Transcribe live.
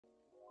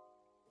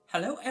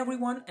Hello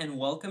everyone and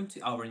welcome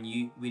to our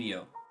new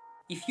video.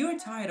 If you're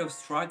tired of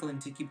struggling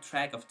to keep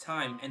track of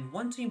time and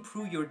want to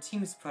improve your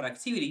team's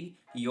productivity,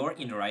 you're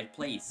in the right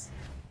place.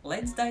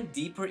 Let's dive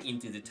deeper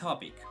into the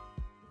topic.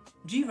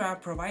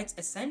 Jira provides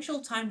essential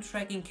time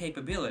tracking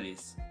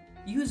capabilities.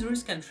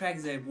 Users can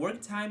track their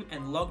work time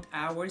and logged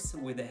hours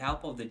with the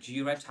help of the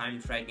Jira time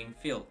tracking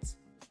fields.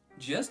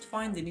 Just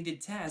find the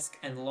needed task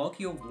and log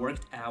your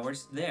worked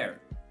hours there.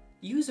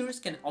 Users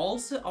can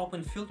also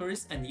open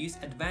filters and use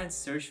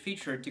advanced search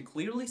feature to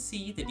clearly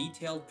see the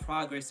detailed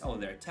progress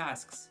of their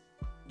tasks.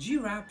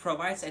 Jira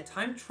provides a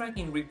time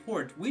tracking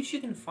report which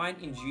you can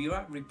find in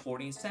Jira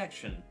reporting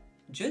section.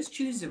 Just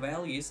choose the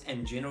values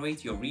and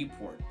generate your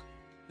report.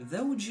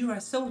 Though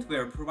Jira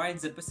software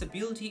provides the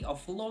possibility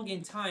of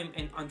logging time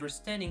and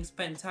understanding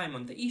spent time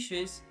on the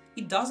issues,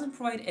 it doesn't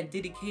provide a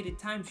dedicated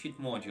timesheet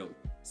module,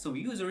 so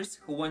users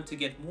who want to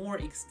get more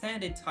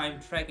extended time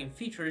tracking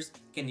features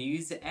can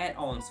use the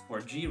add-ons for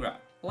Jira,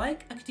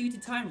 like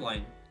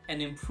ActivityTimeline, and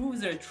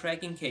improve their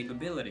tracking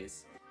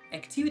capabilities.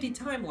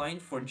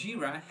 ActivityTimeline for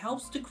Jira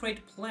helps to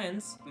create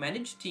plans,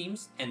 manage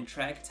teams, and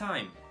track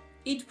time.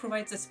 It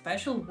provides a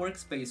special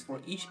workspace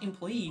for each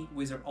employee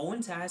with their own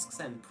tasks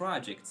and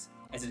projects,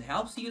 as it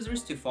helps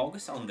users to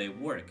focus on their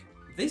work.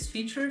 This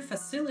feature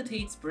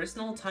facilitates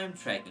personal time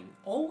tracking.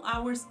 All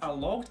hours are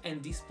logged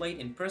and displayed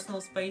in personal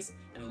space,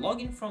 and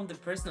logging from the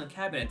personal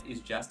cabinet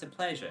is just a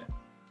pleasure.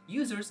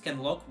 Users can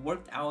log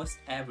worked hours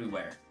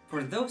everywhere.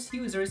 For those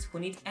users who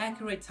need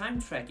accurate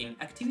time tracking,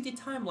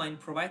 ActivityTimeline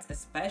provides a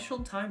special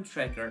time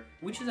tracker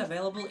which is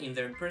available in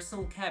their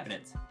personal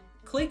cabinet.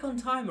 Click on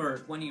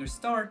timer when you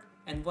start,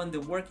 and when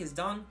the work is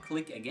done,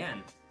 click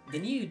again. The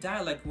new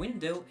dialog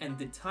window and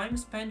the time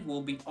spent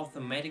will be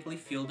automatically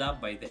filled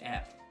up by the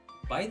app.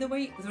 By the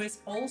way, there is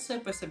also a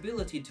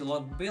possibility to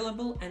log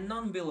billable and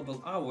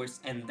non-billable hours,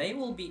 and they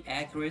will be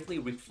accurately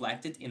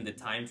reflected in the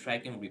time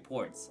tracking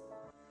reports.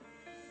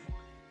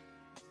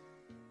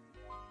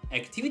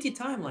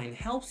 ActivityTimeline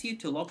helps you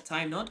to log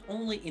time not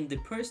only in the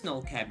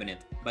personal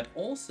cabinet, but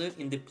also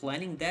in the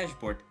planning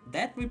dashboard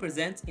that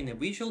represents in a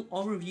visual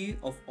overview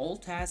of all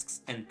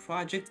tasks and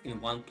projects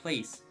in one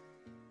place.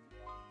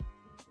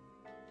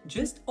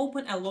 Just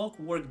open a log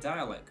work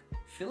dialog,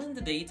 fill in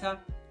the data,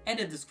 add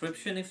a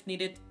description if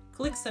needed,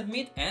 click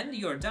submit, and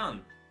you're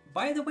done.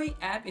 By the way,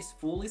 app is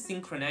fully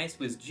synchronized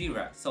with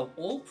Jira, so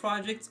all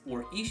projects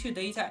or issue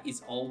data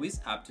is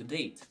always up to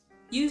date.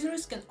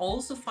 Users can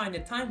also find a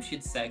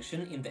timesheet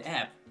section in the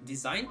app,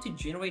 designed to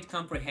generate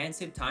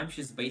comprehensive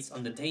timesheets based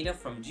on the data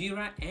from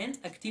Jira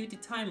and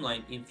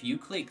ActivityTimeline in few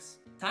clicks.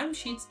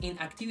 Timesheets in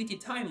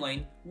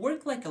ActivityTimeline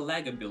work like a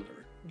Lego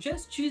builder.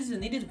 Just choose the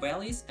needed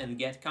values and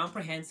get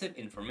comprehensive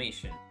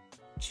information.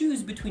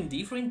 Choose between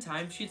different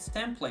timesheets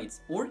templates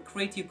or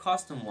create your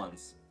custom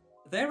ones.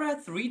 There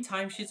are 3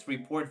 timesheets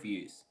report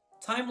views: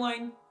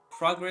 timeline,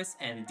 progress,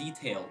 and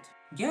detailed.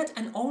 Get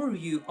an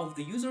overview of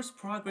the user's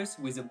progress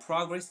with the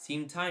progress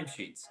team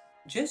timesheets.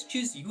 Just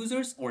choose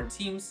users or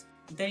teams,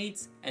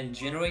 dates, and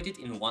generate it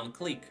in one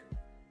click.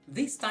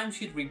 This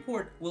timesheet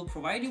report will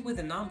provide you with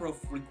a number of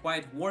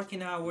required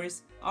working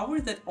hours,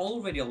 hours that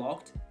already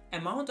logged,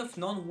 amount of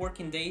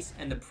non-working days,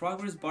 and a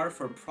progress bar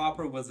for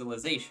proper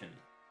visualization.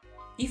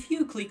 If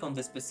you click on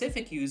the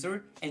specific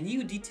user, a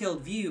new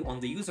detailed view on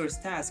the user's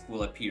task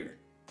will appear.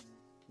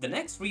 The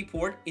next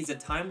report is a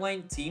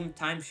Timeline Team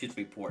Timesheet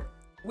report,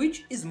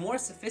 which is more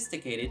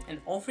sophisticated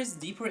and offers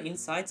deeper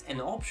insights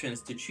and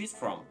options to choose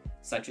from,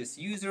 such as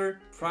user,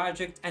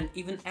 project, and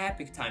even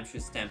epic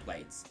timesheet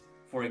templates.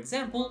 For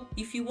example,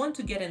 if you want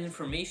to get an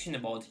information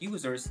about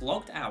users'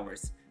 logged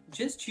hours,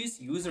 just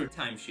choose User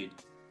Timesheet.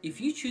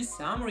 If you choose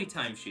Summary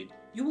Timesheet,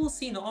 you will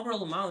see an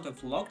overall amount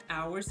of logged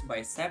hours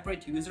by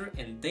separate user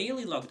and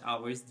daily logged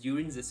hours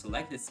during the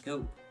selected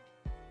scope.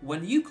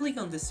 When you click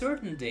on the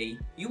certain day,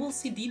 you will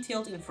see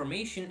detailed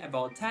information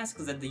about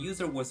tasks that the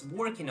user was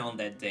working on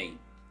that day.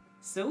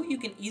 So you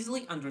can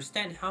easily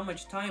understand how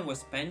much time was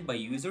spent by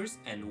users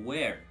and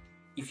where.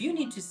 If you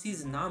need to see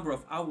the number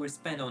of hours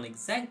spent on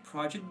exact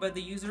project by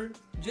the user,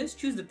 just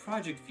choose the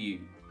project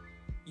view.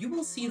 You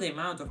will see the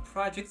amount of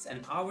projects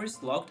and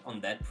hours logged on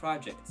that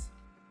project.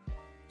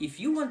 If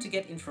you want to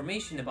get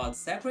information about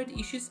separate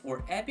issues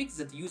or epics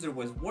that the user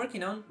was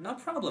working on, no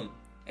problem.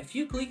 A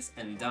few clicks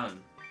and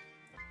done.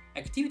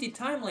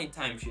 ActivityTimeline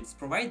timesheets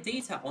provide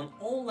data on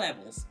all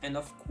levels, and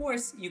of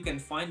course, you can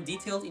find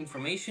detailed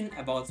information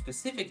about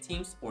specific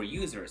teams or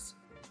users.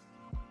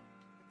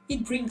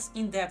 It brings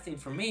in-depth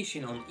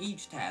information on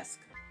each task.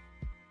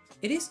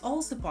 It is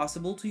also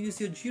possible to use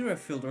your Jira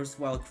filters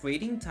while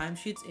creating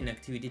timesheets in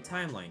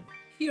ActivityTimeline.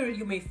 Here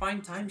you may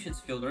find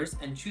timesheets filters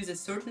and choose a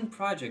certain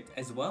project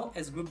as well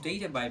as group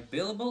data by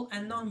billable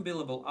and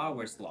non-billable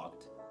hours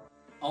logged.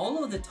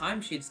 All of the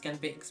timesheets can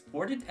be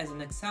exported as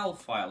an Excel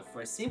file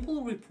for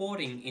simple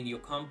reporting in your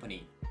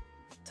company.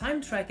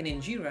 Time tracking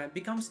in Jira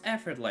becomes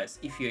effortless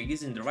if you're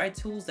using the right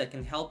tools that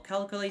can help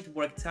calculate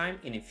work time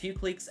in a few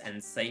clicks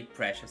and save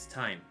precious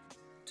time.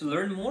 To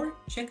learn more,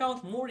 check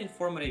out more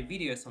informative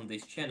videos on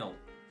this channel.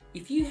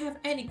 If you have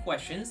any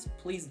questions,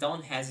 please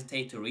don't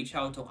hesitate to reach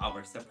out to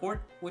our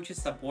support, which is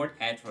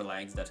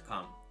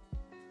support@relax.com.